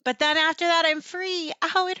But then after that, I'm free.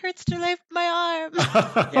 Ow, it hurts to lift my arm.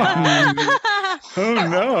 Yeah. Oh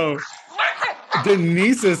no.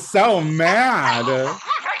 Denise is so mad.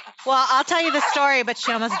 Well, I'll tell you the story, but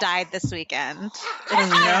she almost died this weekend. Oh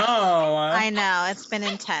no. I know, it's been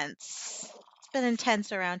intense. It's been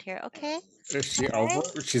intense around here, okay? Is she Okay.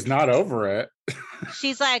 over? She's not over it.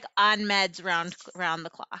 She's like on meds round the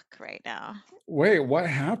clock right now. Wait, what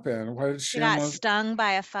happened? Why did She she got almost... stung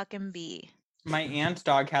by a fucking bee. My aunt's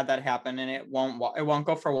dog had that happen, and it won't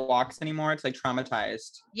go for walks anymore. It's like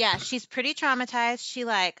traumatized. Yeah, she's pretty traumatized. She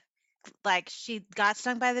like she got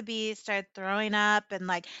stung by the bee, started throwing up, and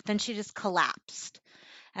then she just collapsed.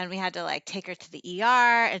 And we had to take her to the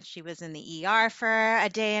ER, and she was in the ER for a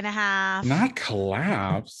day and a half. Not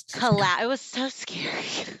collapsed. It was so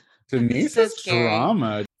scary. Denise so is scary.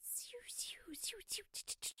 drama.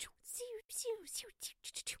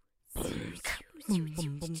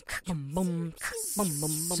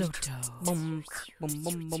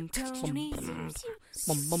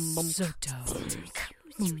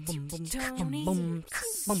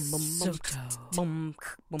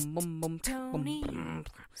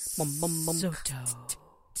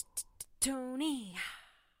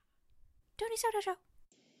 Tony Soto Show.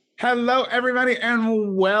 Hello, everybody,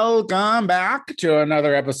 and welcome back to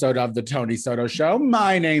another episode of the Tony Soto Show.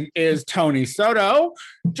 My name is Tony Soto.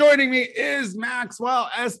 Joining me is Maxwell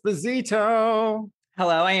Esposito.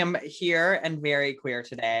 Hello, I am here and very queer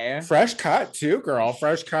today. Fresh cut, too, girl.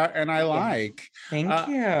 Fresh cut, and I like. Thank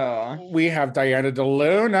you. We have Diana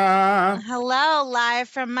DeLuna. Hello, live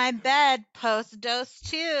from my bed, post dose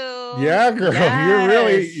 2. Yeah, girl,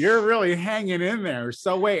 Yes. you're really hanging in there.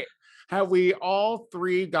 So wait, have we all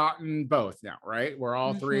three gotten both now, right? We're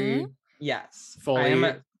all three Yes. fully.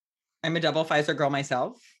 I'm a double Pfizer girl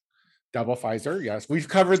myself. Double Pfizer, yes. We've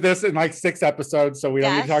covered this in like 6 episodes, so we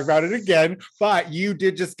don't need to talk about it again. But you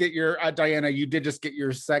did just get your, Diana, you did just get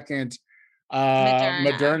your second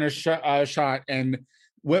Moderna shot. And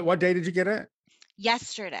what day did you get it?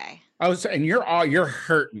 Yesterday. Oh, so, and you're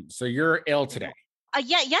hurting, so you're ill today.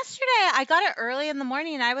 Yeah, yesterday I got it early in the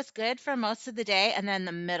morning and I was good for most of the day. And then in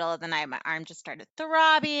the middle of the night, my arm just started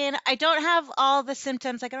throbbing. I don't have all the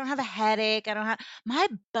symptoms. Like I don't have a headache. My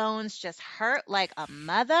bones just hurt like a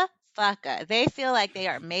motherfucker. They feel like they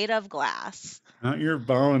are made of glass. Not your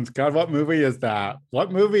bones. God, what movie is that?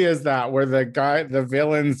 What movie is that where the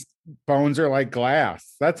villain's bones are like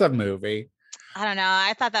glass? That's a movie. I don't know.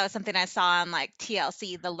 I thought that was something I saw on like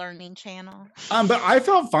TLC, the Learning Channel. But I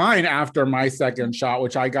felt fine after my second shot,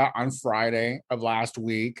 which I got on Friday of last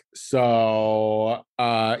week. So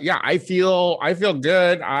yeah, I feel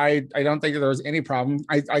good. I don't think that there was any problem.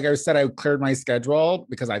 Like I said, I cleared my schedule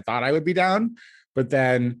because I thought I would be down, but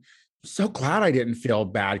then I'm so glad I didn't feel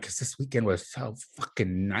bad because this weekend was so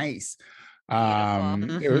fucking nice.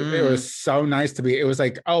 It was so nice to be. It was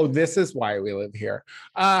like, oh, this is why we live here.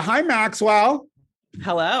 Hi, Maxwell.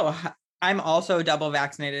 Hello. I'm also double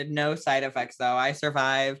vaccinated. No side effects though. I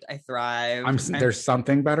survived. I thrived. There's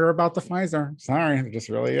something better about the Pfizer. Sorry, it just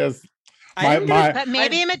really is. But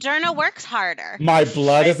maybe Moderna works harder. My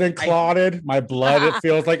blood isn't clotted. My blood, it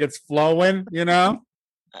feels like it's flowing, you know?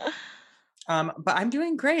 But I'm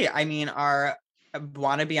doing great. I mean, our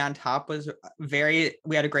Wanna Be on Top was we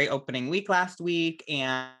had a great opening week last week,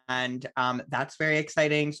 and that's very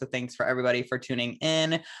exciting. So thanks for everybody for tuning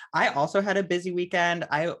in. I also had a busy weekend.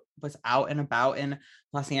 I was out and about in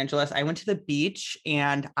Los Angeles. I went to the beach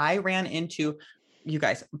and I ran into, you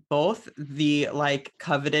guys, both the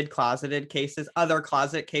coveted closeted cases, other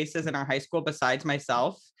closet cases in our high school besides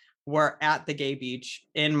myself, were at the gay beach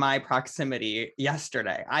in my proximity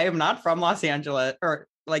yesterday. I am not from Los Angeles or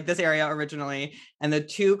this area originally, and the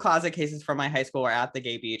 2 closet cases from my high school were at the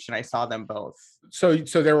gay beach, and I saw them both. So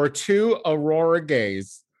there were 2 Aurora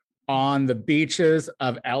gays on the beaches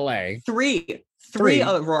of LA. 3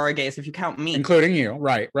 Aurora gays, if you count me, including you.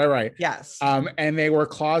 Right. Yes. And they were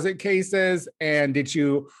closet cases. And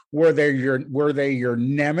were they your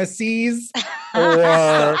nemesis?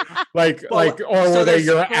 Or were they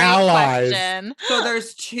your allies? Question. So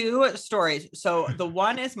there's 2 stories. So the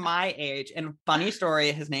one is my age, and funny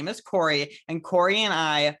story, his name is Corey, and Corey and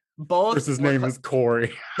I both. His name is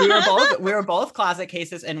Corey. we were both closet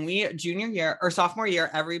cases, and we junior year or sophomore year,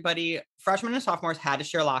 everybody, freshmen and sophomores, had to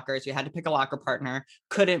share lockers. You had to pick a locker partner.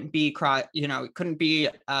 Couldn't be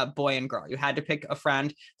a boy and girl. You had to pick a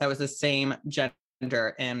friend that was the same gender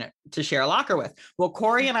and to share a locker with. Well,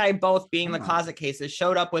 Corey and I, both being the closet cases,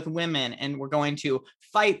 showed up with women and we're going to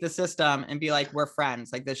fight the system and be like, we're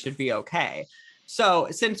friends, like this should be okay. So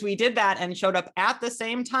since we did that and showed up at the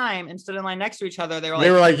same time and stood in line next to each other, They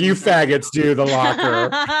were like, you "No." faggots do the locker.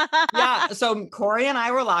 Yeah, so Corey and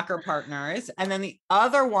I were locker partners, and then the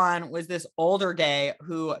other one was this older gay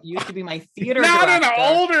who used to be my theater Not director.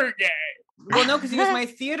 an older gay. Well, no, because he was my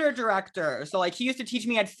theater director. So like he used to teach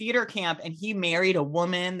me at theater camp, and he married a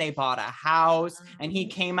woman. They bought a house, and he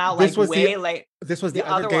came out like way late. This was The the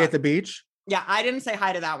other other gay one. at the beach. Yeah, I didn't say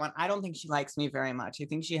hi to that one. I don't think she likes me very much. I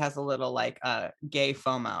think she has a little like gay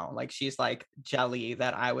FOMO. Like she's like jelly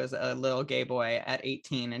that I was a little gay boy at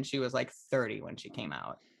 18 and she was like 30 when she came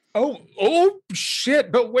out. Oh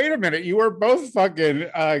shit. But wait a minute. You were both fucking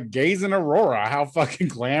gays in Aurora. How fucking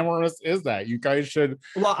glamorous is that? You guys should.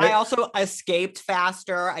 Well, I also escaped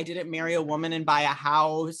faster. I didn't marry a woman and buy a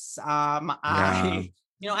house. I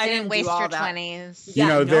I didn't waste your 20s. You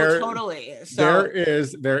know, totally. So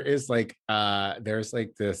there's like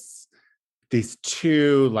these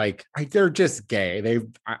two, like they're just gay.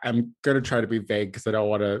 I'm gonna try to be vague because I don't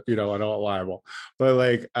want to, I don't want liable, but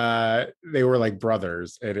like they were like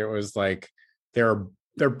brothers, and it was like they're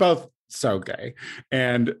both so gay,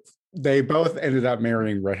 and they both ended up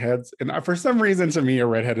marrying redheads. And for some reason, to me, a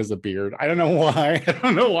redhead is a beard. I don't know why. I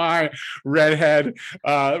don't know why redhead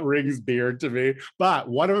rings beard to me. But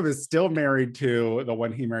one of them is still married to the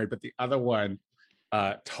one he married, but the other one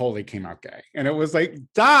totally came out gay. And it was like,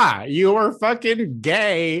 you were fucking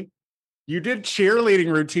gay. You did cheerleading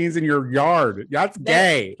routines in your yard. That's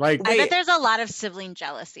gay. Like, I bet there's a lot of sibling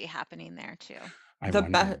jealousy happening there too.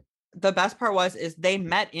 The best part is they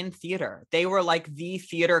met in theater. They were like the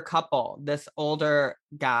theater couple. This older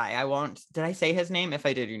guy. Did I say his name? If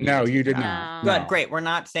I did, no, you did not. Good, great. We're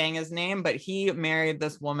not saying his name, but he married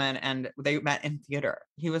this woman and they met in theater.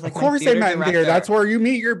 He was like, of course they met in theater. That's where you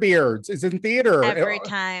meet your beards. It's in theater every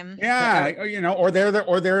time. Yeah, or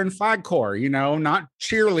they're in flag corps. Not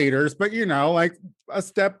cheerleaders, but like a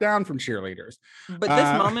step down from cheerleaders. But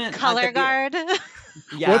this moment, color guard.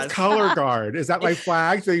 Yes. What's color guard? Is that like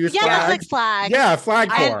flags? They use flags? That's like flags. Yeah, flag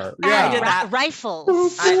corps. I did that.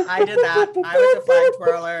 Rifles. I did that. I was a flag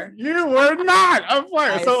twirler. You were not a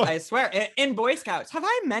flag. I swear. In Boy Scouts, have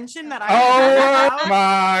I mentioned that I? Oh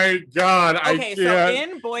my God! Okay, so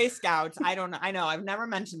in Boy Scouts, I don't know. I know I've never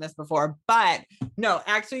mentioned this before, but no,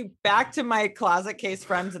 actually, back to my closet case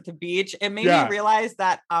friends at the beach. It made me realize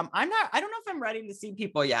that I don't know if I'm ready to see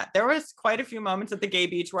people yet. There was quite a few moments at the gay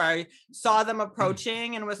beach where I saw them approaching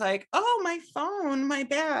and was like, oh, my phone, my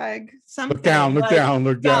bag, something. Look down. Look down.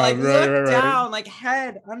 look down, like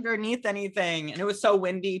head underneath anything. And it was so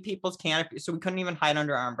windy, people's canopy, so we couldn't even hide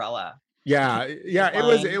under our umbrella. Yeah.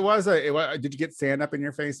 It was. Did you get sand up in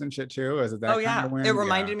your face and shit too? Is it that? Oh yeah, it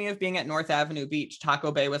reminded me of being at North Avenue Beach.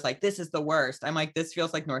 Taco Bay was like, "This is the worst." I'm like, "This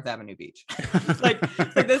feels like North Avenue Beach." like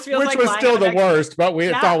this feels which like was still the worst, but we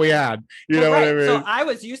thought we had. You know what I mean? So I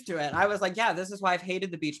was used to it. I was like, "Yeah, this is why I've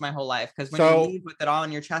hated the beach my whole life." Because when you leave with it all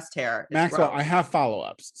in your chest hair, Maxwell, gross. I have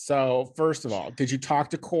follow-ups. So first of all, did you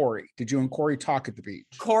talk to Corey? Did you and Corey talk at the beach?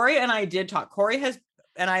 Corey and I did talk. Corey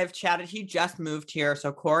and I have chatted. He just moved here.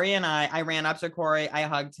 So Corey and I ran up to Corey. I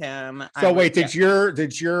hugged him. So wait, did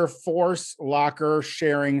your force locker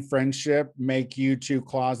sharing friendship make you two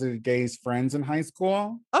closeted gays friends in high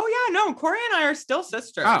school? Oh yeah, no. Corey and I are still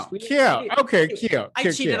sisters. Oh, cute. Okay, cute.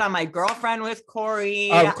 I cheated on my girlfriend with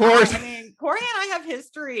Corey. Of course. I mean, Corey and I have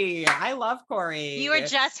history. I love Corey. You were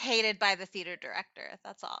just hated by the theater director.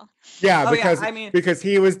 That's all. Yeah, because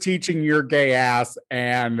he was teaching your gay ass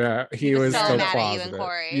and he was so still mad closeted. at you and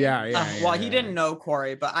Corey. Yeah. He didn't know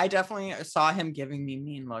Corey, but I definitely saw him giving me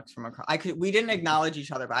mean looks from across. We didn't acknowledge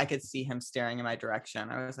each other, but I could see him staring in my direction.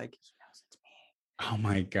 I was like, he knows it's me. Oh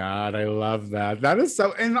my God, I love that. That is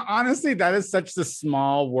so, and honestly, that is such the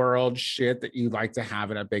small world shit that you like to have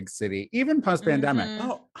in a big city, even post-pandemic.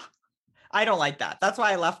 Mm-hmm. Oh, I don't like that. That's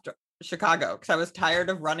why I left Chicago, because I was tired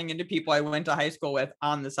of running into people I went to high school with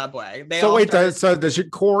on the subway. Does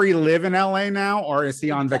Corey live in LA now, or is he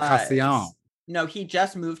on vacation? No, he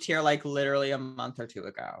just moved here like literally a month or two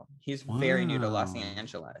ago. He's very new to Los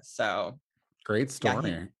Angeles. So great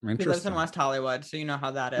story. Yeah, he lives in West Hollywood, so you know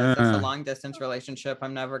how that is. It's a long distance relationship.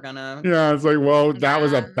 I'm never gonna. Yeah, it's like, well, that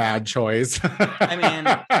was a bad choice. I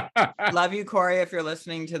mean, love you, Corey, if you're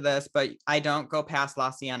listening to this, but I don't go past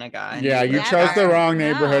La Cienega. Yeah, you chose the wrong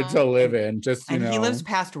neighborhood to live in. He lives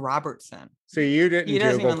past Robertson. So you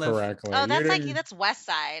didn't Google correctly. Oh, that's West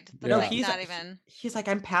Side. No, he's not even. He's like,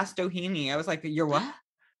 I'm past Doheny. I was like, you're what?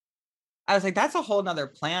 I was like, that's a whole nother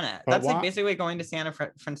planet. That's like basically going to San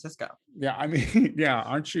Francisco. Yeah, I mean, yeah,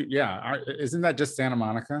 aren't you? Yeah, isn't that just Santa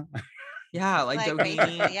Monica? Yeah, like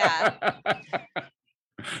Doheny. Yeah.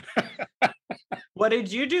 What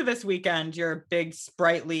did you do this weekend? Your big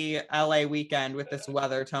sprightly LA weekend with this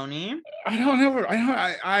weather, Tony? I don't know.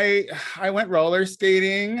 I went roller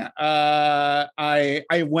skating.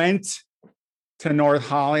 I went to North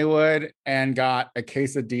Hollywood and got a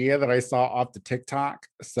quesadilla that I saw off the TikTok.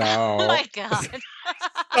 So Oh my God.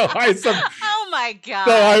 oh my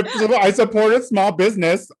God. So I supported small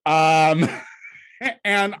business. And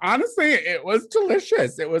honestly, it was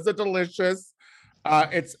delicious. It was a delicious.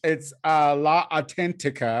 It's La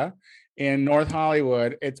Authentica in North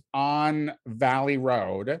Hollywood. It's on Valley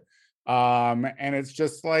Road, and it's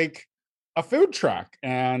just like a food truck,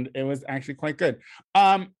 and it was actually quite good.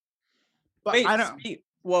 But Wait, I don't.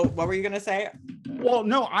 Well, what were you gonna say? Well,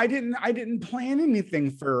 no, I didn't plan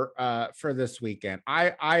anything for this weekend.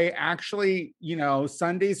 I actually,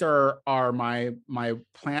 Sundays are my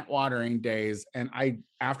plant watering days, and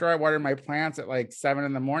after I watered my plants at like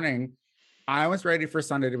 7 a.m, I was ready for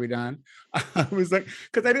Sunday to be done. I was like,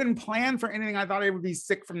 because I didn't plan for anything. I thought I would be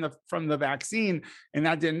sick from the vaccine, and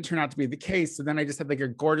that didn't turn out to be the case. So then I just had like a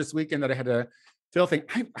gorgeous weekend that I had to fill things.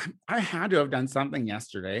 I had to have done something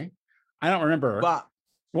yesterday. I don't remember.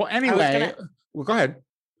 Well, anyway, go ahead.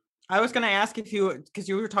 I was going to ask because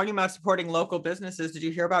you were talking about supporting local businesses. Did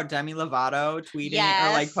you hear about Demi Lovato tweeting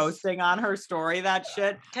or like posting on her story that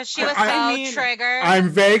shit? Because she was so triggered. I'm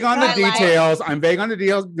vague on the details. I'm vague on the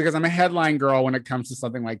details because I'm a headline girl when it comes to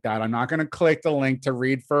something like that. I'm not going to click the link to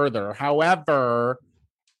read further. However,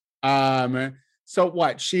 so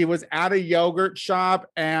what? She was at a yogurt shop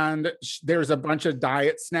and there's a bunch of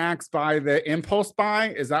diet snacks by the impulse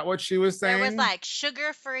buy. Is that what she was saying? There was like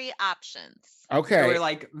sugar-free options. Okay. There were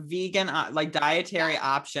like vegan, like dietary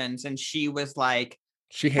options. And she was like,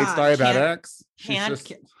 she hates diabetics.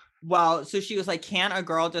 So she was like, can't a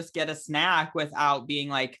girl just get a snack without being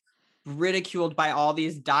like ridiculed by all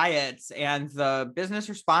these diets? And the business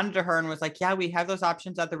responded to her and was like, yeah, we have those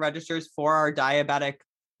options at the registers for our diabetic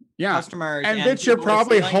customers. And bitch, you're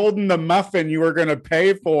probably holding the muffin you were going to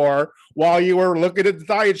pay for while you were looking at the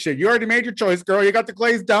diet shit. You already made your choice, girl. You got the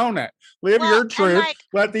glazed donut. Live your truth.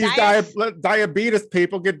 Let these diabetes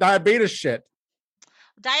people get diabetes shit.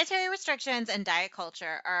 Dietary restrictions and diet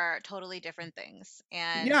culture are totally different things.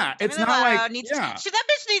 And it's not like that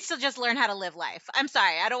bitch needs to just learn how to live life. I'm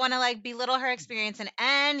sorry. I don't want to like belittle her experience in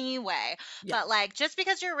any way. Yeah. But like just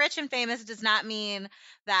because you're rich and famous does not mean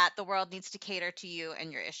that the world needs to cater to you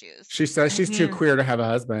and your issues. She says she's too queer to have a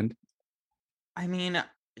husband. I mean,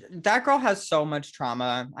 that girl has so much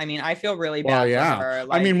trauma. I mean, I feel really bad for her.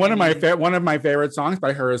 Like, I mean, one of my favorite songs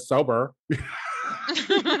by her is Sober.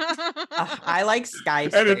 I like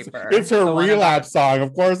Skyscraper. It's her relapse song.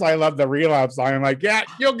 Of course, I love the relapse song. I'm like, yeah,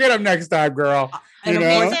 you'll get him next time, girl.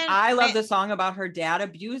 I love the song about her dad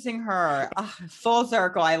abusing her. Full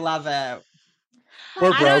circle. I love it.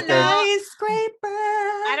 We're broken.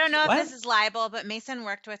 I don't know if this is libel, but Mason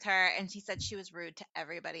worked with her and he said she was rude to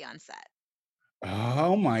everybody on set.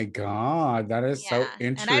 Oh my God, that is so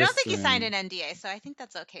interesting. And I don't think he signed an NDA, so I think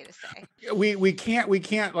that's okay to say. We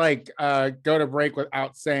can't like go to break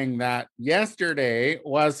without saying that yesterday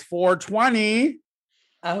was 420.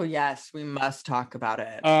 Oh yes, we must talk about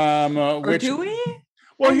it. Do we?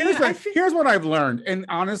 Well, here's what I've learned, and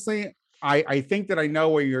honestly, I think that I know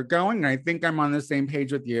where you're going, and I think I'm on the same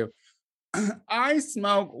page with you. I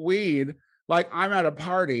smoke weed like I'm at a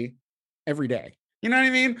party every day. You know what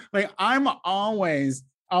I mean? Like I'm always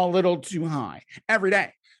a little too high every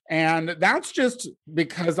day. And that's just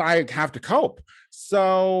because I have to cope.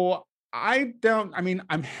 So I'm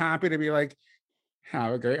happy to be like,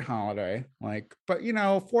 have a great holiday. Like, but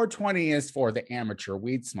 420 is for the amateur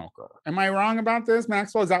weed smoker. Am I wrong about this,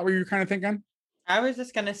 Maxwell? Is that what you're kind of thinking? I was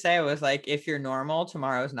just going to say, it was like, if you're normal,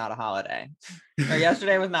 tomorrow's not a holiday. Or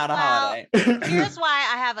yesterday was not a holiday. Here's why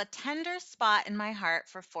I have a tender spot in my heart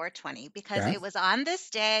for 420, because it was on this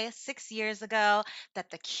day 6 years ago that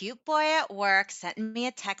the cute boy at work sent me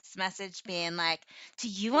a text message being like, do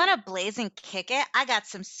you want to blaze and kick it? I got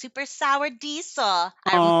some super sour diesel.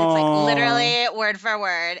 It's like literally word for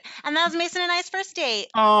word. And that was Mason and I's first date.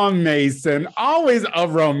 Oh, Mason. Always a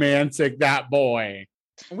romantic, that boy.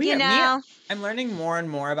 I'm learning more and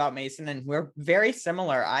more about Mason, and we're very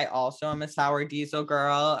similar. I also am a sour diesel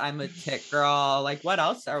girl. I'm a tit girl. Like, what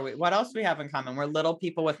else do we have in common? We're little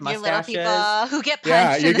people with mustaches. You're little people who get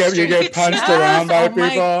punched. You get punched around by people.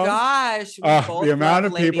 Oh my gosh! The amount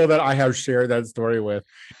of people that I have shared that story with,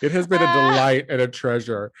 it has been a delight and a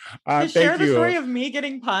treasure. Share the story of me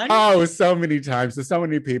getting punched. Oh, so many times to so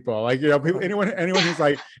many people. Like people, anyone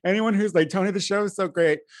who's like Tony, the show is so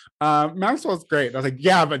great. Maxwell's great. And I was like,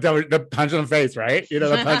 Yeah, but the punch in the face, right? You know,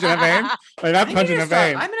 the punch in the vein? Like that punch in the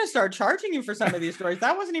vein. I'm going to start charging you for some of these stories.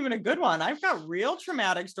 That wasn't even a good one. I've got real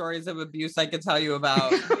traumatic stories of abuse I could tell you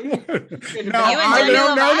about. No.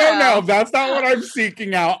 That's not what I'm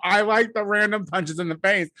seeking out. I like the random punches in the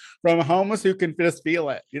face from homeless who can just feel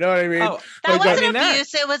it. You know what I mean? Oh, that like, wasn't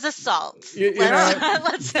abuse. It was assault.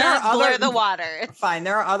 Let's blur the waters. Fine.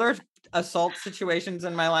 There are other assault situations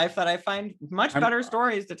in my life that I find much better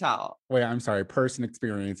stories to tell. Wait, I'm sorry. Person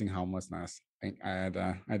experiencing homelessness. I had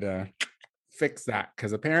to fix that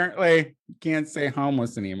because apparently you can't say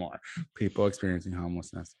homeless anymore. People experiencing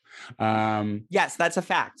homelessness. Yes, that's a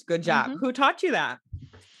fact. Good job. Mm-hmm. Who taught you that?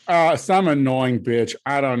 Some annoying bitch.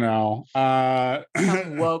 I don't know.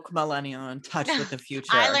 Some woke millennial in touch with the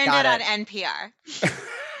future. I learned it on NPR.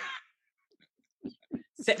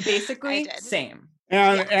 Basically, same.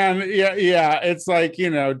 And yeah, it's like, you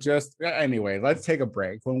know, just anyway, let's take a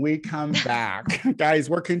break. When we come back, guys,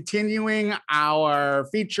 we're continuing our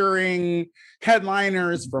featuring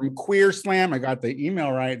headliners from Queer Slam. I got the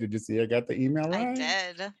email right. Did you see I got the email right? I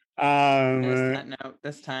did. That note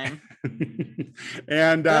this time.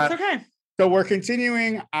 And that's okay. So we're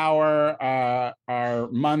continuing our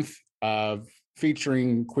month of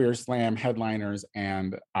featuring Queer Slam headliners,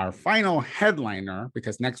 and our final headliner,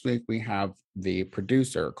 because next week we have the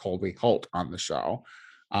producer Colby Holt on the show.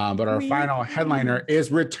 But our final headliner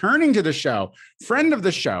is returning to the show, friend of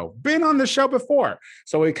the show, been on the show before.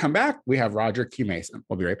 So when we come back, we have Roger Q. Mason.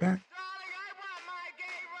 We'll be right back.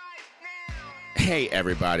 Hey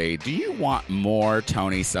everybody, do you want more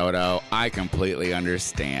Tony Soto? I completely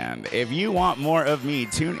understand. If you want more of me,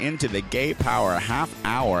 tune into the Gay Power Half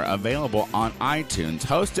Hour, available on iTunes,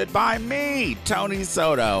 hosted by me, Tony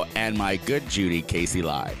Soto, and my good Judy, Casey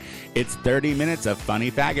Lai. It's 30 minutes of funny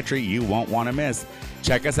faggotry you won't want to miss.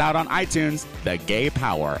 Check us out on iTunes, the Gay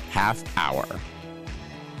Power Half Hour.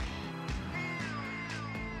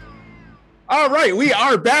 All right, we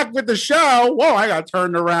are back with the show. Whoa, I got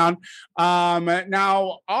turned around.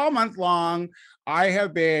 Now, all month long, I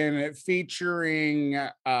have been featuring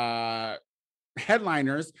headliners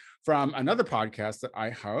from another podcast that I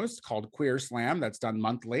host called Queer Slam. That's done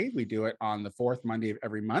monthly. We do it on the fourth Monday of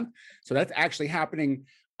every month. So that's actually happening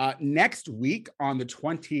next week on the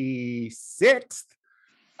 26th.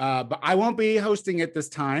 But I won't be hosting it this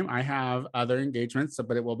time. I have other engagements,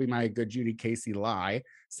 but it will be my good Judy Casey Lai,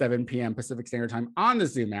 7 p.m. Pacific Standard Time on the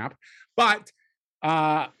Zoom app. But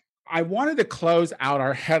I wanted to close out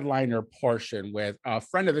our headliner portion with a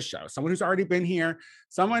friend of the show, someone who's already been here,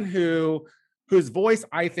 someone whose voice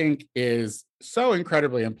I think is so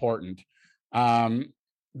incredibly important.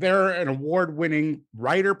 They're an award-winning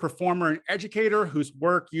writer, performer, and educator whose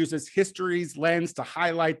work uses history's lens to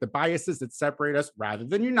highlight the biases that separate us rather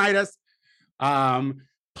than unite us.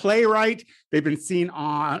 Playwright, they've been seen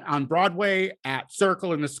on Broadway at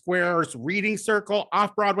Circle in the Squares Reading Circle,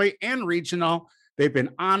 off-Broadway and regional. They've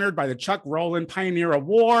been honored by the Chuck Rowland Pioneer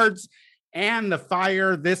Awards and the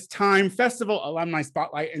Fire This Time Festival Alumni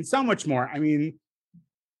Spotlight, and so much more. I mean,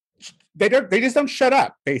 they just don't shut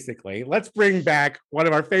up, basically. Let's bring back one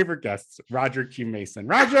of our favorite guests, Roger Q. Mason.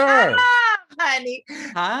 Roger! Honey.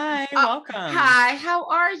 Hi, welcome. Hi, how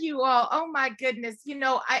are you all? Oh my goodness. You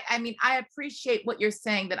know, I mean, I appreciate what you're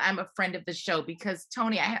saying, that I'm a friend of the show, because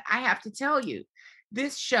Tony, I have to tell you,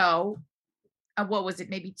 this show, what was it,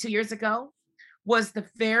 maybe 2 years ago, was the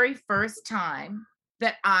very first time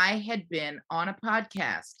that I had been on a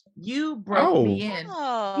podcast. You broke me in.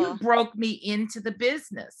 You broke me into the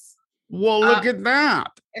business. Well, look at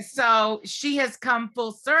that. So she has come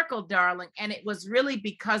full circle, darling. And it was really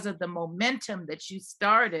because of the momentum that you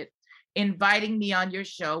started inviting me on your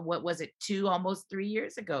show. What was it, almost 3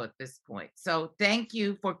 years ago at this point? So thank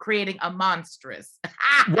you for creating a monstrous.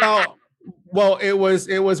 Well, it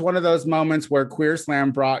was one of those moments where Queer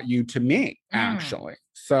Slam brought you to me, actually.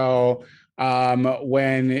 So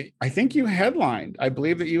when I think you headlined, I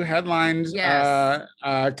believe that you headlined, yes.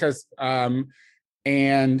 Because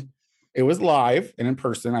and it was live and in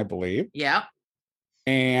person, I believe. Yeah.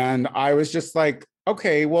 And I was just like,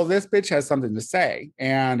 okay, well, this bitch has something to say.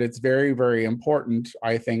 And it's very, very important,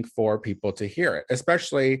 I think, for people to hear it,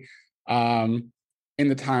 especially in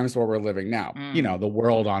the times where we're living now, you know, the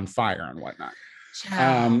world on fire and whatnot.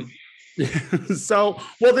 So,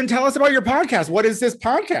 well, then tell us about your podcast. What is this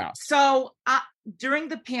podcast? So during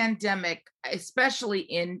the pandemic, especially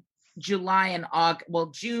in July and August,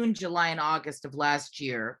 June, July, and August of last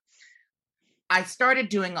year, I started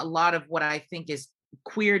doing a lot of what I think is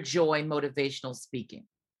queer joy motivational speaking.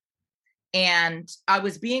 And I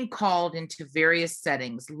was being called into various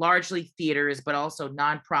settings, largely theaters, but also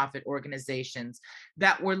nonprofit organizations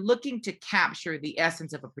that were looking to capture the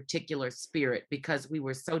essence of a particular spirit because we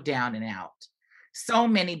were so down and out. So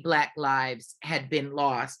many Black lives had been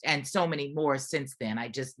lost and so many more since then. I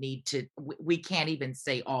just need to, we can't even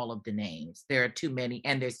say all of the names. There are too many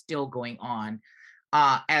and they're still going on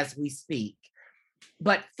as we speak.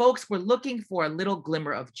 But folks were looking for a little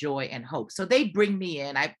glimmer of joy and hope. So they bring me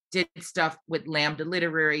in. I did stuff with Lambda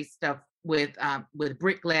Literary, stuff with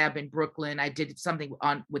Brick Lab in Brooklyn. I did something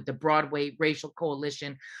with the Broadway Racial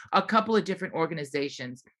Coalition, a couple of different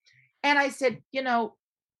organizations. And I said, you know,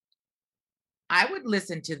 I would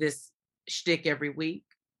listen to this shtick every week.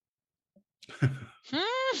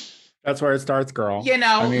 That's where it starts, girl. You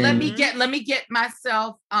know, I mean, let me get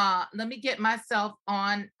myself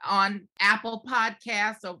on Apple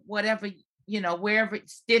Podcasts or whatever, you know, wherever,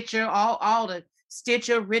 Stitcher, all the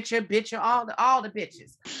Stitcher, Richer, Bitcher, all the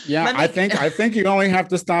bitches. Yeah, I think you only have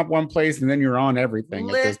to stop one place and then you're on everything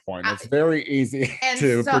at this point. It's very easy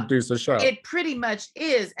to produce a show. It pretty much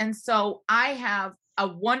is. And so I have a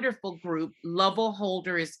wonderful group. Lovell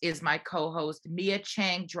Holder is my co-host. Mia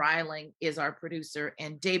Chang Dreiling is our producer,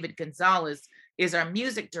 and David Gonzalez is our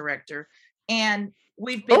music director. And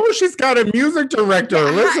we've been— Oh, she's got a music director.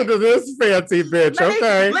 Yeah, listen to this fancy bitch.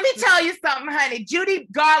 Let me tell you something, honey. Judy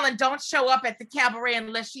Garland don't show up at the cabaret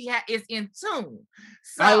unless she is in tune.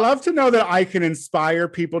 So, I love to know that I can inspire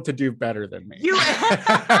people to do better than me.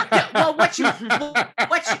 Well, what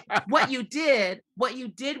you did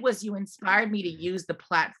was you inspired me to use the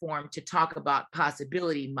platform to talk about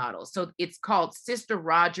possibility models. So it's called Sister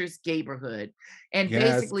Rogers Gayborhood, and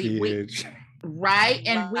basically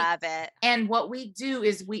and what we do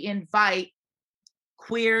is we invite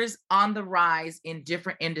queers on the rise in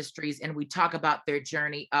different industries, and we talk about their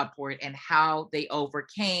journey upward and how they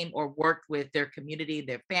overcame or worked with their community,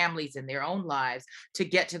 their families, and their own lives to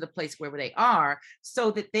get to the place where they are, so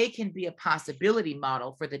that they can be a possibility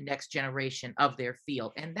model for the next generation of their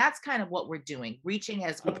field. And that's kind of what we're doing, reaching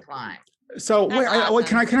as we climb. So wait,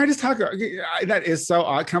 awesome. Can I just talk? That is so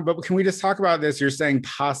odd. But can we just talk about this? You're saying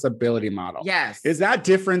possibility model. Yes. Is that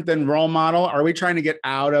different than role model? Are we trying to get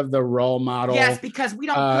out of the role model? Yes, because we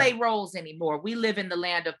don't play roles anymore. We live in the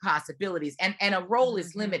land of possibilities, and a role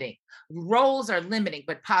is limiting. Roles are limiting,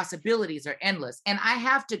 but possibilities are endless. And I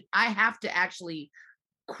have to actually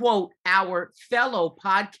quote our fellow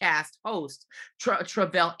podcast host,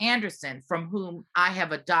 Travell Anderson, from whom I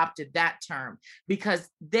have adopted that term, because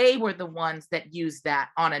they were the ones that used that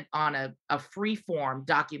on a free form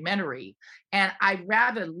documentary. And I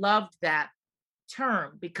rather loved that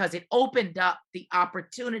term because it opened up the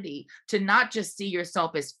opportunity to not just see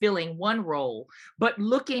yourself as filling one role, but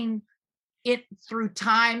looking it through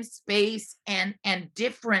time, space, and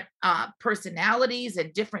different personalities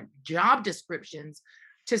and different job descriptions,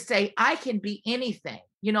 to say I can be anything.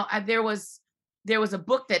 You know, there was a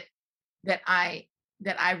book that I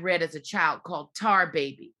read as a child called Tar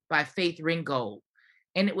Baby by Faith Ringgold,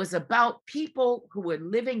 and it was about people who were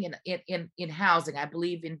living in housing, I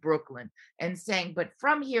believe in Brooklyn, and saying, but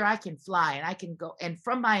from here I can fly and I can go, and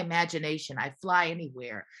from my imagination I fly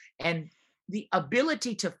anywhere. And the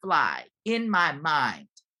ability to fly in my mind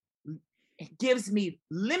gives me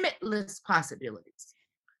limitless possibilities.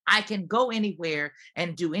 I can go anywhere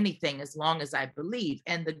and do anything as long as I believe.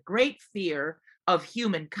 And the great fear of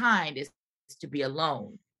humankind is to be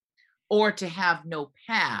alone or to have no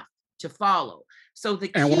path to follow. So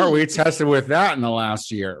weren't we tested with that in the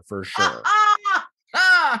last year for sure?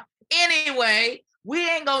 Anyway, we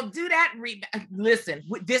ain't gonna do that. Listen,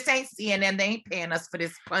 this ain't CNN. They ain't paying us for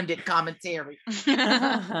this pundit commentary.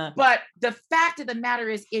 But the fact of the matter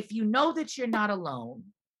is, if you know that you're not alone,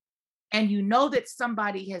 and you know that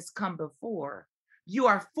somebody has come before, you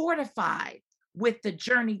are fortified with the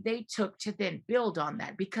journey they took to then build on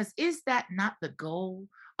that. Because is that not the goal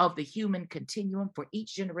of the human continuum, for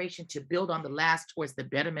each generation to build on the last towards the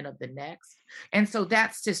betterment of the next? And so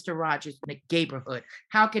that's Sister Rogers Gayborhood.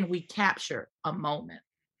 How can we capture a moment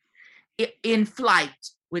in flight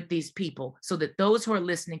with these people so that those who are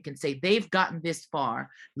listening can say, they've gotten this far,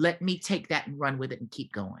 let me take that and run with it and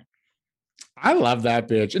keep going. I love that,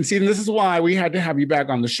 bitch. And see, this is why we had to have you back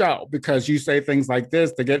on the show, because you say things like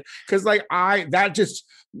this to get, because like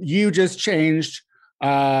you just changed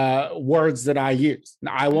words that I use.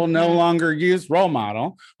 I will no longer use role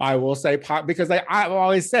model. I will say because I've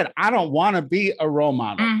always said, I don't want to be a role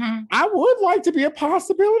model. I would like to be a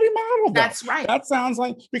possibility model. Though. That's right. That sounds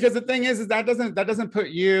like, because the thing is that doesn't put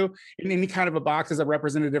you in any kind of a box as a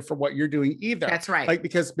representative for what you're doing either. That's right. Like,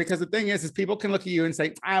 because the thing is people can look at you and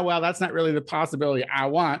say, well, that's not really the possibility I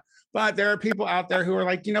want. But there are people out there who are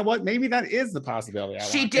like, you know what? Maybe that is the possibility I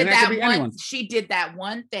want. She did that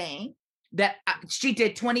one thing that she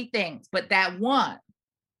did 20 things, but that one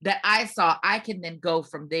that I saw, I can then go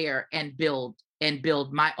from there and build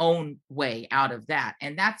my own way out of that.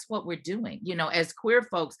 And that's what we're doing. You know, as queer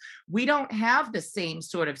folks, we don't have the same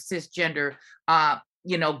sort of cisgender,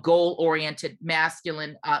 goal-oriented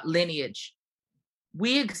masculine lineage.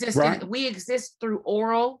 We exist. Right. We exist through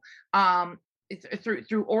oral,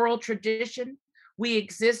 through oral tradition. We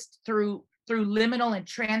exist through liminal and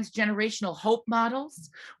transgenerational hope models.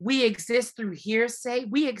 We exist through hearsay.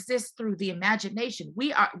 We exist through the imagination.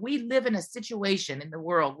 We live in a situation in the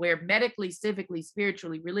world where medically, civically,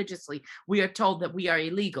 spiritually, religiously, we are told that we are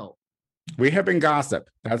illegal. We have been gossip.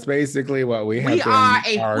 That's basically what we have. We been are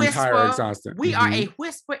a our whisper. entire existence. We are a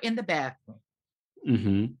whisper in the bathroom.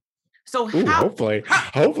 Mm-hmm. So hopefully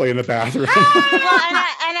in the bathroom. Well,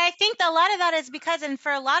 and I think a lot of that is because, and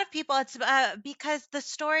for a lot of people, it's because the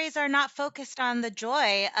stories are not focused on the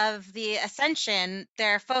joy of the ascension.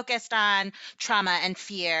 They're focused on trauma and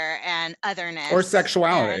fear and otherness, or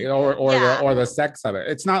sexuality, or the sex of it.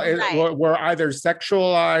 It's not. Right. We're either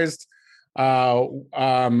sexualized,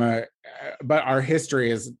 but our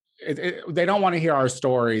history is. They don't want to hear our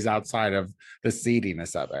stories outside of the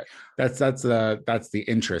seediness of it. That's the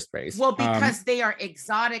interest base. Well, because they are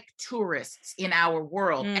exotic tourists in our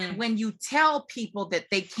world. And when you tell people that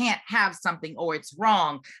they can't have something or it's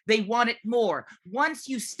wrong, they want it more. Once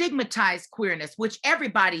you stigmatize queerness, which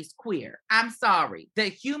everybody's queer, I'm sorry, the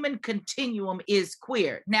human continuum is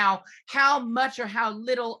queer. Now, how much or how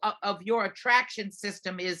little of your attraction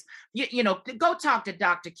system is, go talk to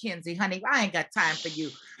Dr. Kinsey, honey. I ain't got time for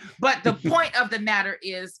you. But the point of the matter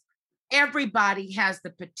is, everybody has the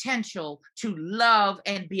potential to love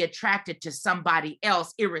and be attracted to somebody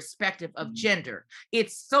else, irrespective of gender.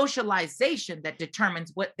 It's socialization that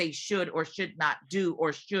determines what they should or should not do,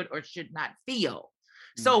 or should not feel.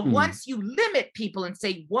 So once you limit people and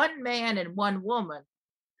say one man and one woman,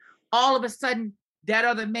 all of a sudden, that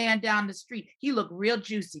other man down the street, he looked real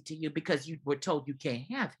juicy to you because you were told you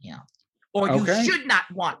can't have him, or you should not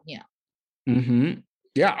want him. Mm-hmm.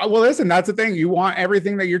 Yeah, well, listen, that's the thing. You want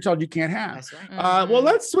everything that you're told you can't have. That's right. Well,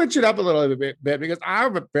 let's switch it up a little bit because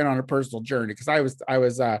I've been on a personal journey, because I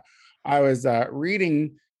was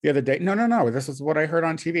reading the other day. No. This is what I heard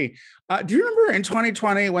on TV. Do you remember in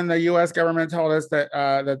 2020 when the U.S. government told us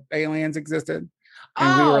that aliens existed,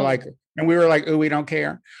 and we were like, "Ooh, we don't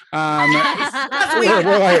care."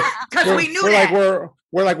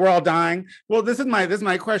 We're all dying. Well, this is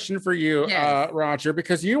my question for you, Roger,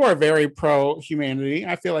 because you are very pro humanity.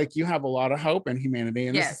 I feel like you have a lot of hope in humanity,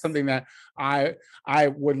 and this is something that I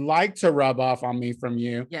would like to rub off on me from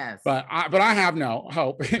you. Yes, but I have no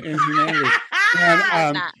hope in humanity.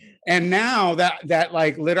 And now that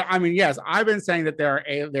like literally, I mean, yes, I've been saying that there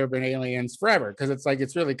have been aliens forever, because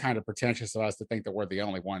it's really kind of pretentious of us to think that we're the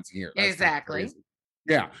only ones here. That's exactly.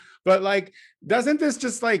 Yeah. But like, doesn't this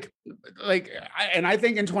just and I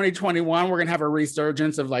think in 2021, we're going to have a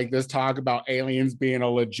resurgence of like this talk about aliens being a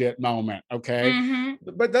legit moment. Okay.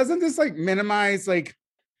 Mm-hmm. But doesn't this like minimize, like,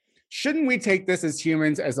 shouldn't we take this as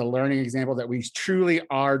humans as a learning example that we truly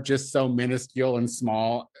are just so minuscule and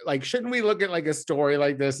small? Like, shouldn't we look at like a story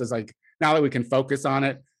like this as like, now that we can focus on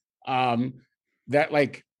it, that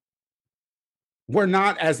like, we're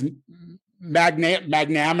not as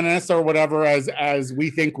magnanimous or whatever as we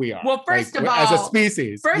think we are. Well, first of all, as a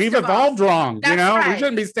species, we've evolved wrong. You know, right. We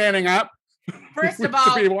shouldn't be standing up. First of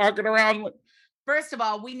all, be walking around. First of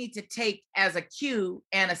all, we need to take as a cue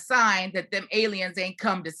and a sign that them aliens ain't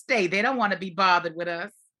come to stay. They don't want to be bothered with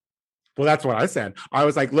us. Well, that's what I said. I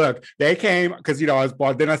was like, look, they came because,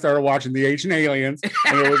 then I started watching the Ancient Aliens,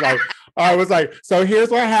 and it was like, I was like, so here's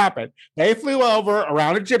what happened. They flew over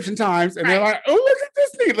around Egyptian times, and they're like, oh, look at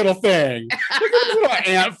this neat little thing. Look at this little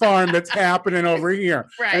ant farm that's happening over here.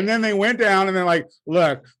 Right. And then they went down and they're like,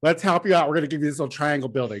 look, let's help you out. We're going to give you this little triangle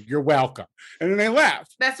building. You're welcome. And then they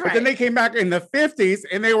left. That's right. But then they came back in the 50s,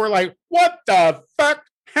 and they were like, what the fuck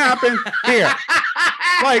happened here?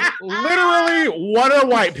 Like, literally, what are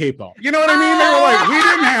white people? You know what I mean? They were like,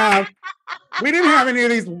 we didn't have any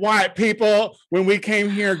of these white people when we came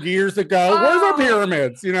here years ago. Where's our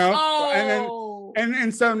pyramids? And then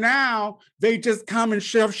And so now they just come and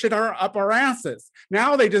shove shit up our asses.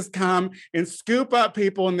 Now they just come and scoop up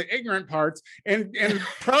people in the ignorant parts and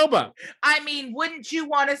probe them. I mean, wouldn't you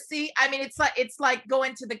want to see? I mean, it's like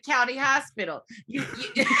going to the county hospital. You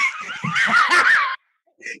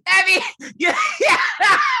I mean, yeah.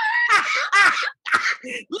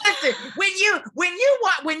 Listen, when you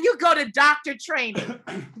go to doctor training,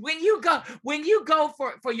 when you go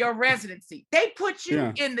for your residency, they put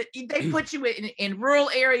you in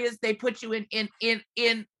rural areas. They put you in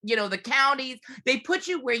the counties. They put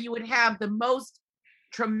you where you would have the most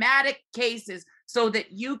traumatic cases, so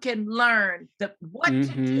that you can learn what to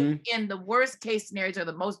do in the worst case scenarios or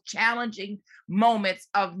the most challenging moments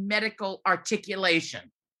of medical articulation.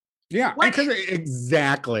 Yeah,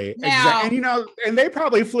 exactly. Now, And and they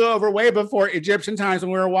probably flew over way before Egyptian times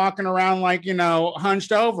when we were walking around like,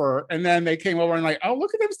 hunched over, and then they came over and like, oh,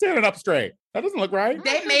 look at them standing up straight. That doesn't look right.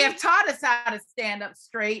 They may have taught us how to stand up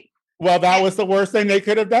straight. Well, that was the worst thing they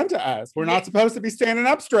could have done to us. We're not supposed to be standing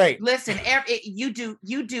up straight. Listen, you do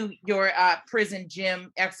your prison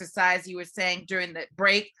gym exercise you were saying during the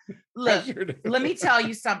break. Look, let me tell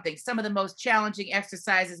you something. Some of the most challenging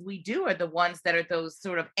exercises we do are the ones that are those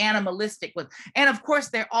sort of animalistic ones. And of course,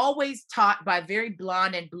 they're always taught by very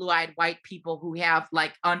blonde and blue-eyed white people who have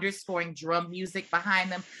like underscoring drum music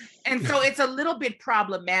behind them. And so it's a little bit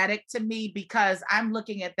problematic to me, because I'm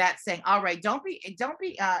looking at that saying, all right, don't be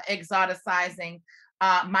exoticizing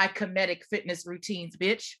my comedic fitness routines,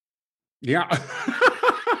 bitch. Yeah.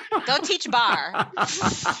 Go teach bar.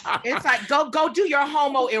 It's like go do your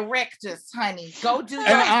Homo erectus, honey. Go do your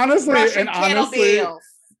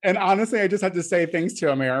And honestly, I just have to say things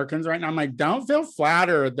to Americans right now. I'm like, don't feel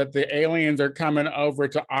flattered that the aliens are coming over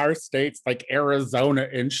to our states like Arizona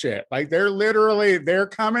and shit. Like they're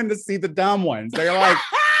coming to see the dumb ones. They're like,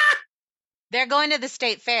 they're going to the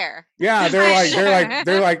state fair. Yeah,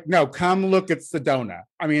 they're like, no, come look at Sedona.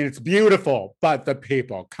 I mean, it's beautiful, but the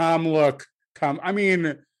people, come. I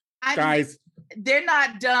mean, guys, they're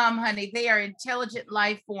not dumb, honey. They are intelligent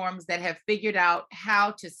life forms that have figured out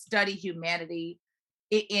how to study humanity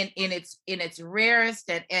in its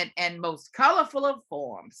rarest and most colorful of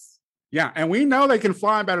forms. Yeah, and we know they can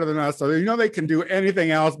fly better than us, so they can do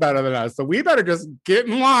anything else better than us. So we better just get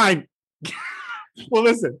in line. Well,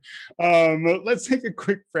 listen, let's take a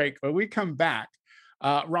quick break. When we come back,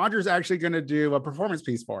 Roger's actually going to do a performance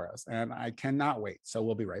piece for us, and I cannot wait. So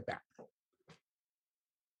we'll be right back.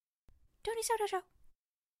 Tony Soto Show.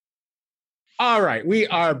 All right, we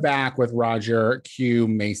are back with Roger Q.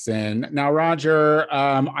 Mason. Now, Roger,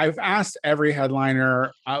 I've asked every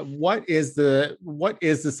headliner, what is the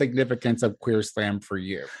significance of Queer Slam for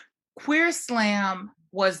you? Queer Slam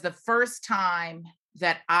was the first time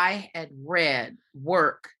that I had read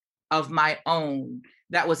work of my own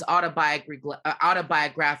that was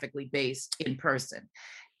autobiographically based in person.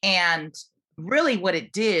 And really what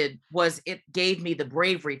it did was it gave me the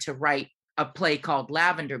bravery to write a play called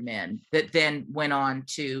Lavender Men that then went on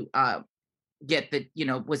to was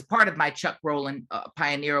part of my Chuck Rowland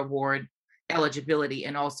Pioneer Award eligibility,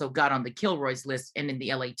 and also got on the Kilroy's list and in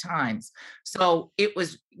the LA Times. So it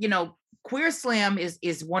was, Queer Slam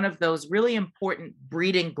is one of those really important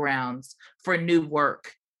breeding grounds for new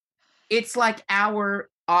work. It's like our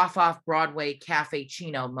off Broadway Cafe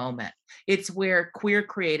Chino moment. It's where queer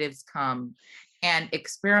creatives come and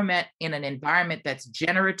experiment in an environment that's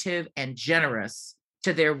generative and generous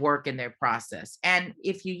to their work and their process. And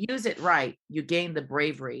if you use it right, you gain the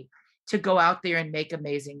bravery to go out there and make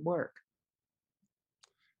amazing work.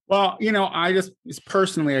 Well, I just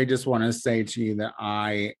want to say to you that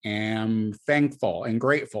I am thankful and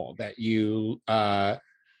grateful that you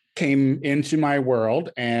came into my world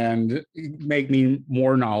and make me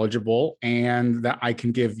more knowledgeable, and that I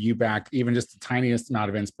can give you back even just the tiniest amount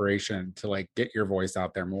of inspiration to get your voice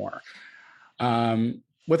out there more.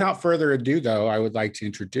 Without further ado, though, I would like to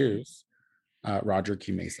introduce Roger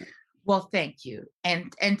Q. Mason. Well, thank you.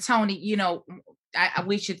 And Tony,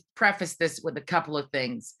 we should preface this with a couple of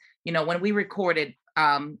things. When I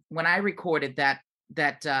recorded that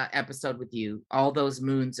episode with you all those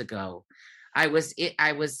moons ago, I was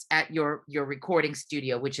at your recording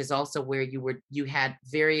studio, which is also where you had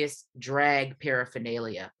various drag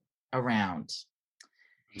paraphernalia around.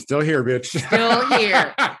 Still here, bitch. Still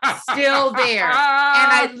here. Still there. And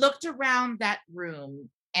I looked around that room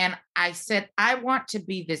and I said, I want to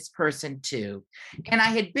be this person too. And I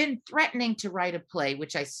had been threatening to write a play,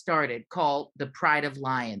 which I started, called The Pride of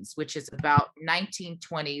Lions, which is about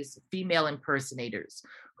 1920s female impersonators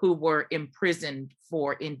who were imprisoned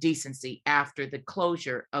for indecency after the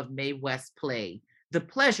closure of Mae West's play, The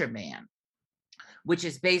Pleasure Man, which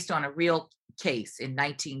is based on a real case in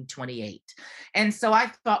 1928. And so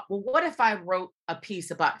I thought, well, what if I wrote a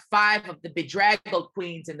piece about 5 of the bedraggled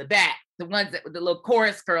queens in the back, the ones that were the little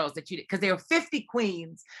chorus girls that you did, because there were 50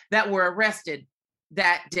 queens that were arrested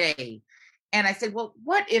that day. And I said, well,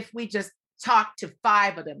 what if we just talked to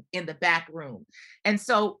 5 of them in the back room? And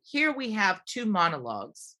so here we have 2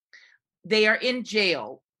 monologues. They are in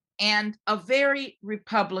jail, and a very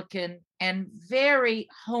Republican and very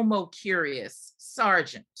homo-curious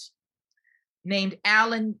sergeant named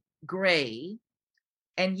Alan Gray.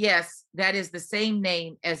 And yes, that is the same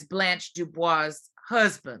name as Blanche Dubois'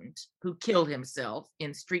 husband, who killed himself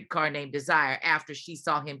in Streetcar Named Desire after she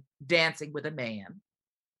saw him dancing with a man.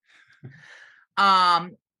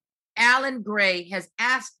 Alan Gray has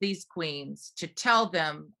asked these queens to tell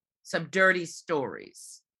them some dirty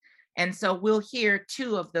stories. And so we'll hear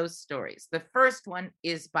 2 of those stories. The first one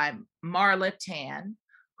is by Marla Tan,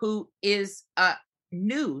 who is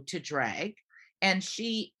new to drag, and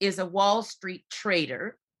she is a Wall Street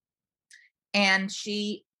trader, and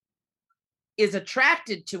she is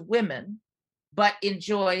attracted to women, but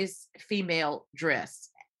enjoys female dress.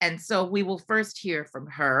 And so we will first hear from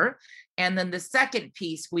her. And then the second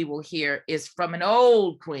piece we will hear is from an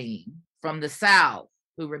old queen from the South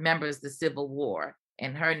who remembers the Civil War.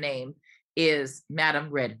 And her name is Madam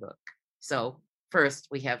Red Hook. So first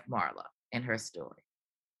we have Marla and her story.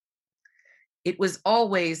 It was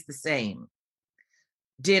always the same.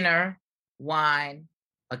 Dinner, wine,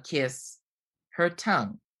 a kiss, her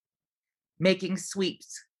tongue, making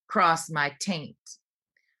sweeps cross my taint,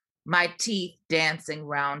 my teeth dancing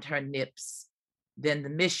round her nips. Then the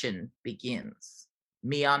mission begins.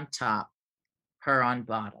 Me on top, her on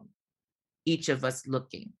bottom, each of us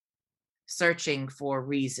looking, searching for a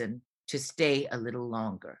reason to stay a little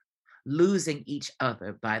longer, losing each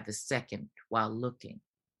other by the second while looking.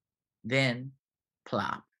 Then,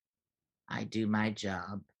 plop, I do my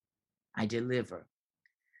job. I deliver.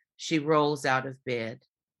 She rolls out of bed.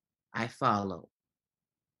 I follow.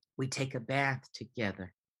 We take a bath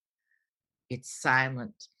together. It's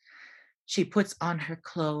silent. She puts on her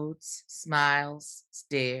clothes, smiles,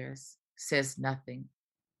 stares, says nothing,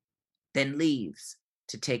 then leaves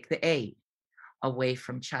to take the A away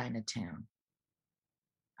from Chinatown.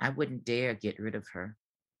 I wouldn't dare get rid of her.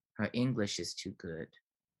 Her English is too good.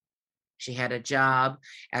 She had a job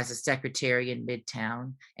as a secretary in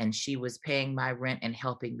Midtown, and she was paying my rent and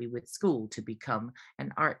helping me with school to become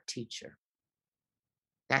an art teacher.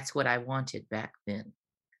 That's what I wanted back then.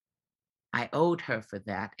 I owed her for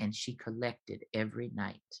that, and she collected every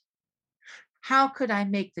night. How could I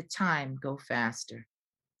make the time go faster?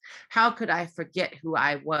 How could I forget who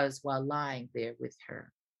I was while lying there with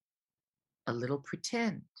her? A little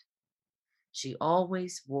pretend. She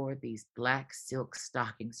always wore these black silk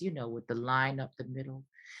stockings, you know, with the line up the middle.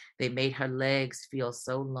 They made her legs feel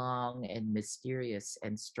so long and mysterious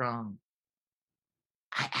and strong.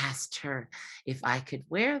 I asked her if I could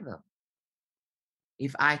wear them,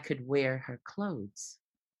 if I could wear her clothes,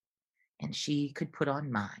 and she could put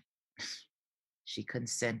on mine. She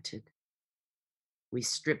consented. We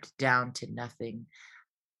stripped down to nothing.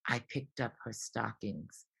 I picked up her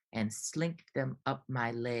stockings and slinked them up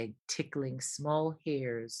my leg, tickling small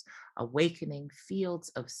hairs, awakening fields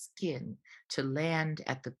of skin to land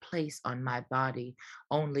at the place on my body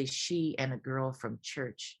only she and a girl from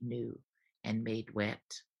church knew and made wet.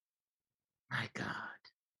 My God.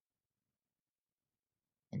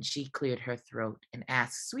 And she cleared her throat and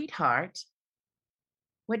asked, sweetheart,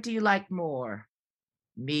 what do you like more,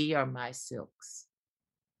 me or my silks?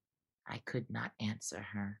 I could not answer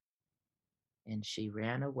her. And she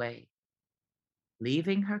ran away,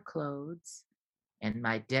 leaving her clothes and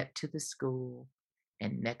my debt to the school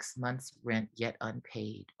and next month's rent yet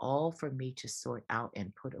unpaid, all for me to sort out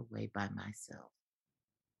and put away by myself.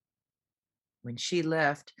 When she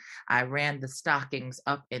left, I ran the stockings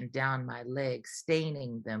up and down my legs,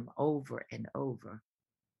 staining them over and over,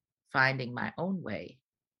 finding my own way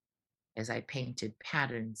as I painted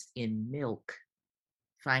patterns in milk,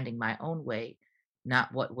 finding my own way,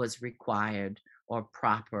 not what was required or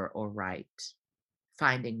proper or right,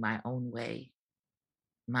 finding my own way,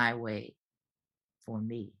 my way for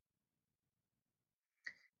me.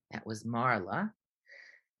 That was Marla.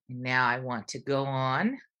 And now I want to go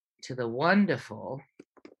on to the wonderful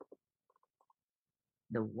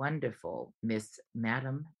Miss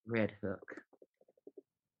Madam Red Hook.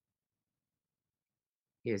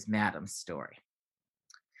 Here's Madam's story.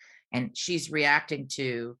 And she's reacting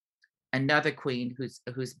to another queen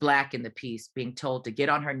who's Black in the piece being told to get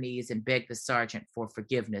on her knees and beg the sergeant for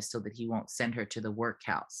forgiveness so that he won't send her to the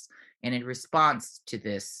workhouse. And in response to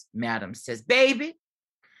this, Madam says, baby,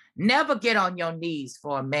 never get on your knees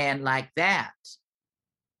for a man like that.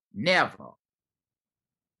 Never.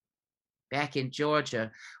 Back in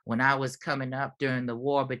Georgia, when I was coming up during the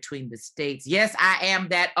war between the states, yes, I am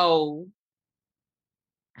that old.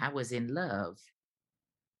 I was in love.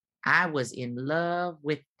 I was in love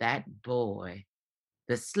with that boy,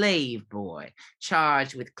 the slave boy,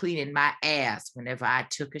 charged with cleaning my ass whenever I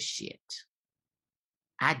took a shit.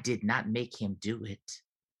 I did not make him do it.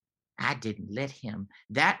 I didn't let him.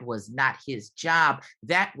 That was not his job.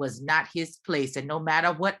 That was not his place. And no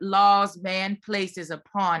matter what laws man places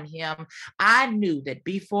upon him, I knew that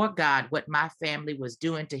before God, what my family was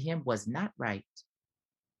doing to him was not right.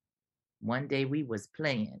 One day we was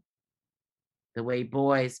playing the way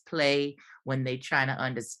boys play when they trying to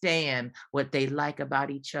understand what they like about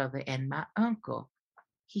each other. And my uncle,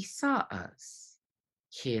 he saw us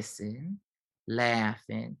kissing,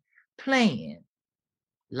 laughing, playing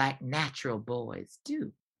like natural boys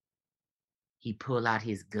do. He pulled out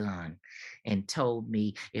his gun and told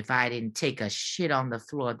me if I didn't take a shit on the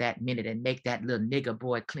floor that minute and make that little nigger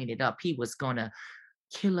boy clean it up, he was gonna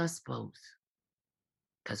kill us both.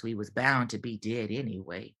 Because we was bound to be dead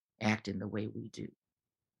anyway, acting the way we do.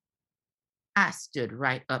 I stood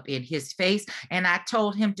right up in his face and I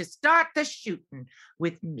told him to start the shooting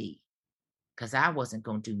with me. Because I wasn't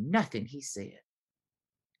gonna do nothing he said.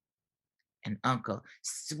 And Uncle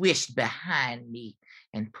swished behind me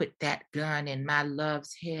and put that gun in my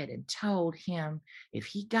love's head and told him if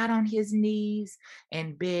he got on his knees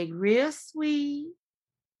and begged real sweet,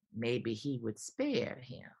 maybe he would spare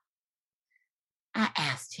him. I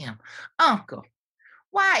asked him, Uncle,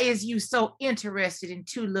 why is you so interested in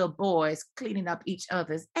two little boys cleaning up each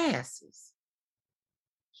other's asses?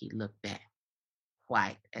 He looked back,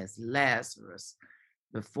 white as Lazarus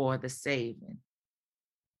before the saving,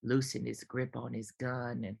 loosened his grip on his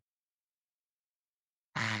gun, and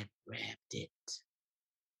I grabbed it,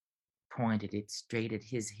 pointed it straight at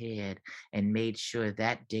his head, and made sure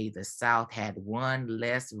that day the South had one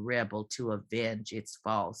less rebel to avenge its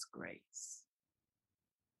false grace.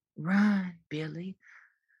 Run, Billy,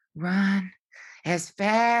 run as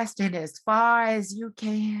fast and as far as you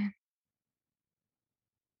can.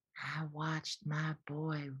 I watched my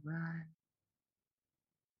boy run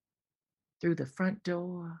through the front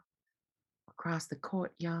door, across the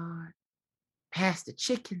courtyard, past the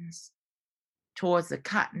chickens, towards the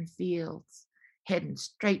cotton fields, heading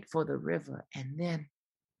straight for the river. And then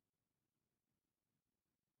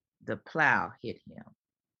the plow hit him.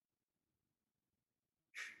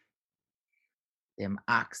 Them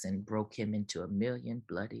oxen broke him into a million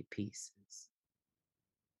bloody pieces.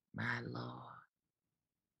 My Lord.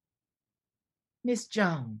 Miss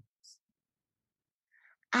Jones,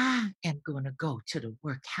 I am going to go to the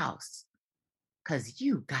workhouse because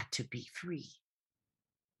you got to be free.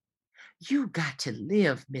 You got to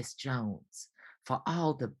live, Miss Jones, for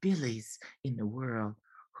all the Billies in the world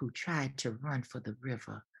who tried to run for the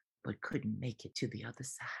river but couldn't make it to the other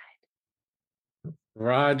side.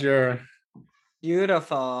 Roger.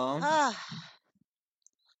 Beautiful. Ah,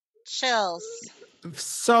 chills.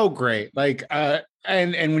 So great. Like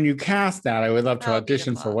and when you cast that, I would love to Oh,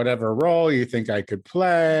 audition for beautiful. whatever role you think I could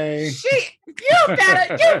play. You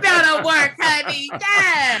better work, honey.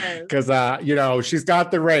 Yes. Because you know, she's got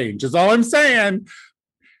the range, is all I'm saying.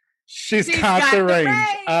 She's got the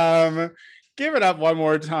range. Give it up one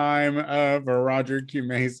more time for Roger Q.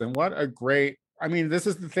 Mason. What a great, I mean, this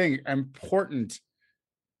is the thing, important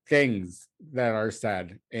things that are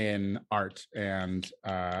said in art. And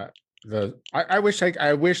I wish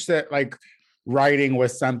that like writing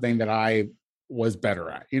was something that I was better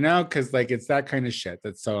at, you know, because like it's that kind of shit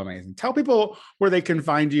that's so amazing. Tell people where they can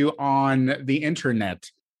find you on the internet,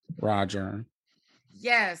 Roger.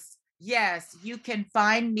 Yes, you can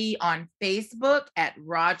find me on Facebook at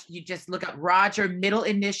Roger. You just look up Roger middle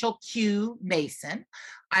initial Q Mason.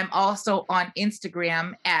 I'm also on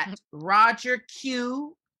Instagram at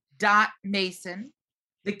RogerQ.Mason.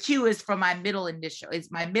 The Q is for my middle initial.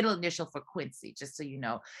 It's my middle initial for Quincy, just so you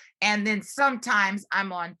know. And then sometimes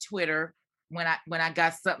I'm on Twitter when I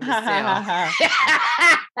got something to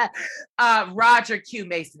sell. Roger Q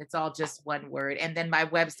Mason. It's all just one word. And then my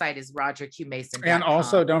website is rogerqmason.com. And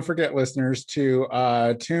also don't forget, listeners, to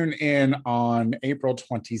tune in on April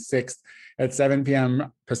 26th at 7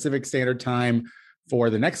 p.m. Pacific Standard Time for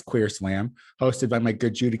the next Queer Slam, hosted by my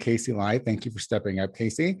good Judy Casey Lai. Thank you for stepping up,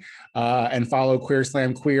 Casey. And follow Queer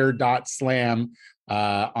Slam, queer.slam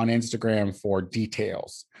on Instagram for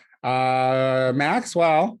details.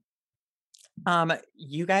 Maxwell.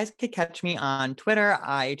 You guys could catch me on Twitter.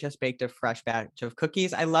 I just baked a fresh batch of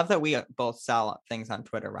cookies. I love that we both sell things on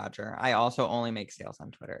Twitter, Roger. I also only make sales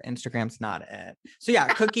on Twitter. Instagram's not it. So yeah,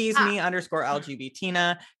 cookies,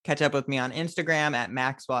 me_LGBTina. Catch up with me on Instagram at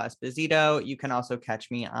Maxwell Esposito. You can also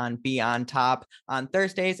catch me on Be On Top on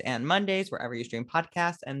Thursdays and Mondays, wherever you stream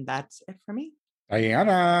podcasts. And that's it for me.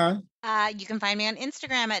 Diana. You can find me on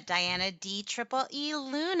Instagram at Diana D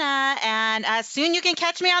Luna, and soon you can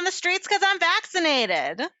catch me on the streets because I'm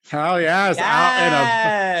vaccinated. Hell yes.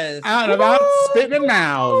 Yes. Out and about, Woo! spitting in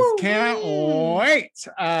mouths. Can't Woo! wait.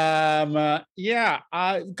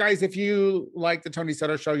 Guys, if you like the Tony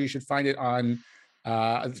Soto Show, you should find it on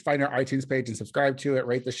find our iTunes page and subscribe to it,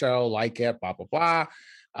 rate the show, like it, blah, blah, blah.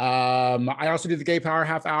 I also do the Gay Power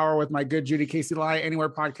Half Hour with my good Judy Casey Lai, anywhere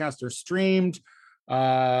podcasts are streamed.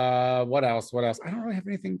 What else? I don't really have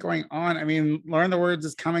anything going on. I mean, Learn the Words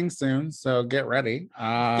is coming soon, so get ready.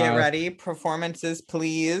 Get ready. Performances,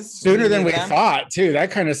 please. Sooner than we thought, too. That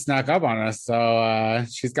kind of snuck up on us. So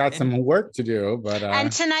she's got some work to do. But and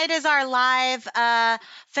tonight is our live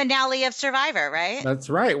finale of Survivor, right? That's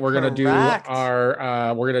right. We're gonna do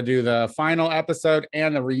the final episode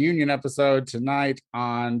and the reunion episode tonight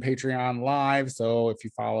on Patreon Live. So if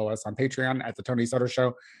you follow us on Patreon at the Tony Soto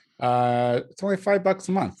Show, it's only $5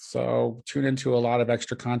 a month, so tune into a lot of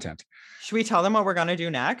extra content. Should we tell them what we're gonna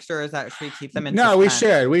do next, or should we keep them in? No, we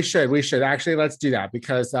should actually. Let's do that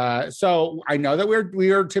because so I know that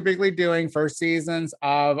we are typically doing first seasons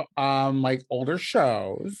of like older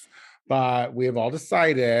shows, but we have all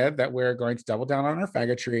decided that we're going to double down on our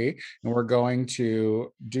faggotry and we're going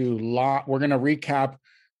to recap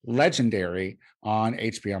Legendary on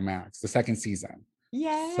HBO Max, the second season.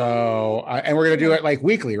 Yeah. So and we're gonna do it like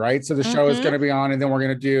weekly, right? So the show is gonna be on, and then we're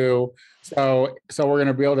gonna do so we're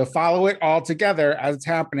gonna be able to follow it all together as it's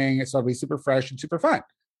happening. So it'll be super fresh and super fun.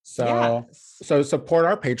 So so support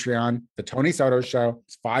our Patreon, the Tony Soto Show.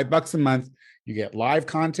 It's $5 a month. You get live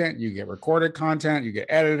content, you get recorded content, you get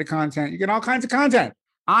edited content, you get all kinds of content.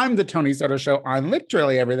 I'm the Tony Soto Show on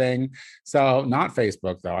literally everything. So not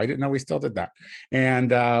Facebook though. I didn't know we still did that.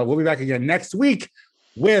 And we'll be back again next week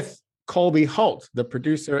with Colby Holt, the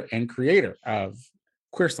producer and creator of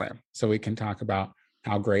Queer Slam, so we can talk about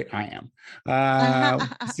how great I am.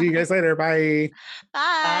 See you guys later. Bye.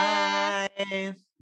 Bye. Bye.